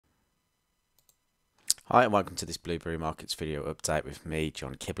Hi and welcome to this Blueberry Markets video update with me,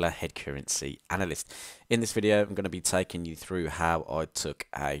 John Kibler, Head Currency Analyst. In this video, I'm going to be taking you through how I took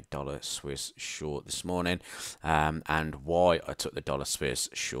a dollar Swiss short this morning and why I took the dollar Swiss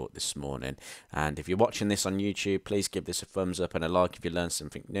short this morning. And if you're watching this on YouTube, please give this a thumbs up and a like if you learned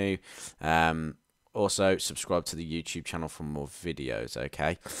something new. Also, subscribe to the YouTube channel for more videos,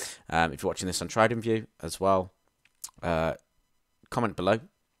 okay? If you're watching this on TradingView as well, comment below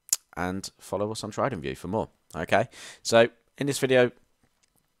and follow us on TradingView for more. Okay, so in this video,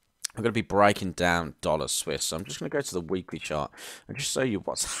 I'm going to be breaking down dollar Swiss. So I'm just going to go to the weekly chart and just show you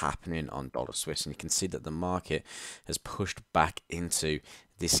what's happening on dollar Swiss. And you can see that the market has pushed back into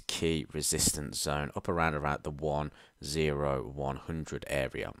this key resistance zone up around about the 10100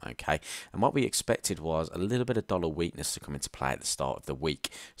 area. Okay, and what we expected was a little bit of dollar weakness to come into play at the start of the week.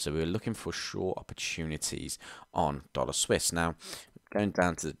 So we were looking for short opportunities on dollar Swiss. Now, going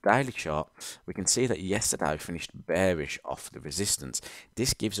down to the daily chart, we can see that yesterday we finished bearish off the resistance.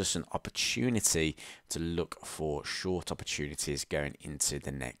 This gives us an opportunity to look for short opportunities going into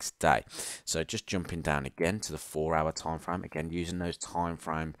the next day. So just jumping down again to the 4-hour time frame, again using those time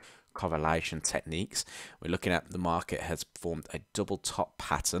frame correlation techniques, we're looking at the market has formed a double top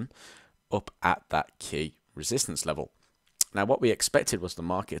pattern up at that key resistance level. Now, what we expected was the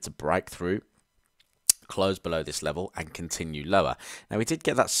market to break through, close below this level and continue lower. Now, we did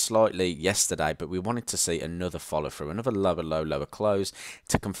get that slightly yesterday, but we wanted to see another follow through, another lower low, lower close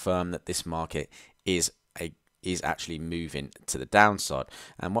to confirm that this market is actually moving to the downside.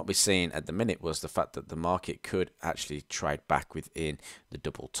 And what we're seeing at the minute was the fact that the market could actually trade back within the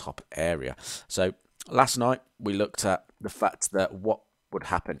double top area. So last night we looked at the fact that what would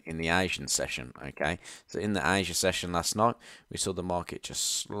happen in the Asian session. Okay, so in the Asia session last night, we saw the market just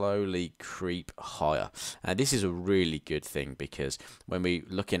slowly creep higher, and this is a really good thing because when we're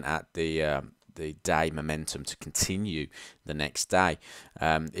looking at the day momentum to continue the next day,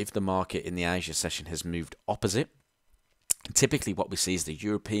 if the market in the Asia session has moved opposite, typically what we see is the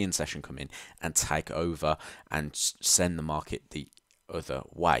European session come in and take over and send the market the other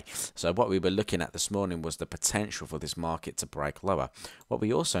way. So what we were looking at this morning was the potential for this market to break lower. What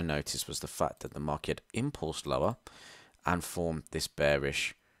we also noticed was the fact that the market impulsed lower and formed this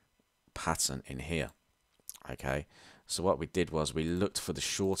bearish pattern in here. Okay, so what we did was we looked for the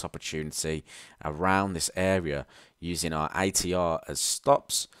short opportunity around this area using our ATR as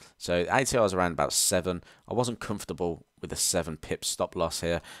stops. So ATR is around about 7. I wasn't comfortable with a 7 pip stop loss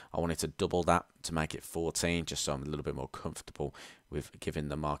here. I wanted to double that to make it 14, just so I'm a little bit more comfortable with giving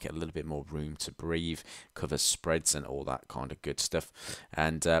the market a little bit more room to breathe, cover spreads and all that kind of good stuff.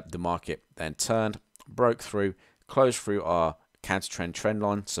 And the market then turned, broke through, closed through our counter trend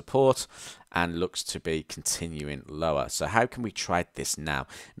line support and looks to be continuing lower. So how can we trade this now?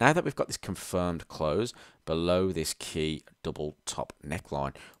 Now that we've got this confirmed close below this key double top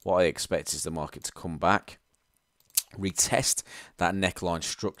neckline, what I expect is the market to come back, retest that neckline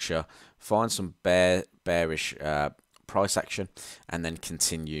structure, find some bearish price action, and then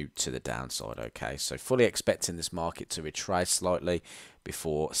continue to the downside. Okay, so fully expecting this market to retrace slightly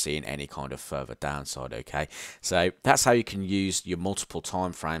before seeing any kind of further downside. Okay, so that's how you can use your multiple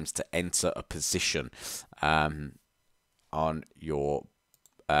time frames to enter a position on your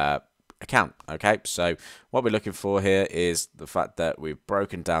account. Okay, so what we're looking for here is the fact that we've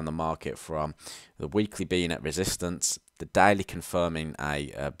broken down the market from the weekly being at resistance, the daily confirming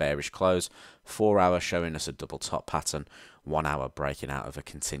a bearish close, 4-hour showing us a double top pattern, 1 hour breaking out of a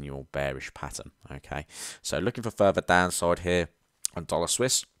continual bearish pattern. Okay, so looking for further downside here on dollar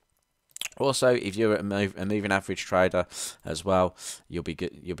Swiss. Also, if you're a moving average trader as well, you'll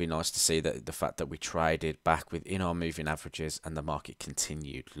be nice to see that the fact that we traded back within our moving averages and the market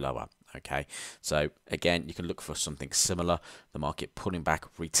continued lower. Okay, so again, you can look for something similar, the market pulling back,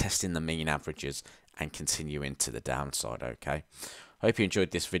 retesting the mean averages and continuing to the downside. Okay, hope you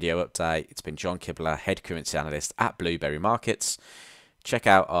enjoyed this video update. It's been John Kibler, Head Currency Analyst at Blueberry Markets. Check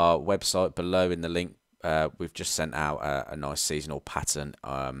out our website below in the link. We've just sent out a nice seasonal pattern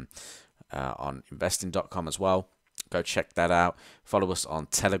on investing.com as well. Go check that out. Follow us on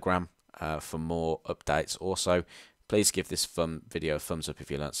Telegram for more updates. Also, please give this video a thumbs up if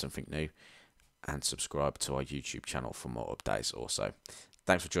you learned something new, and subscribe to our YouTube channel for more updates also.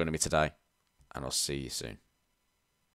 Thanks for joining me today, and I'll see you soon.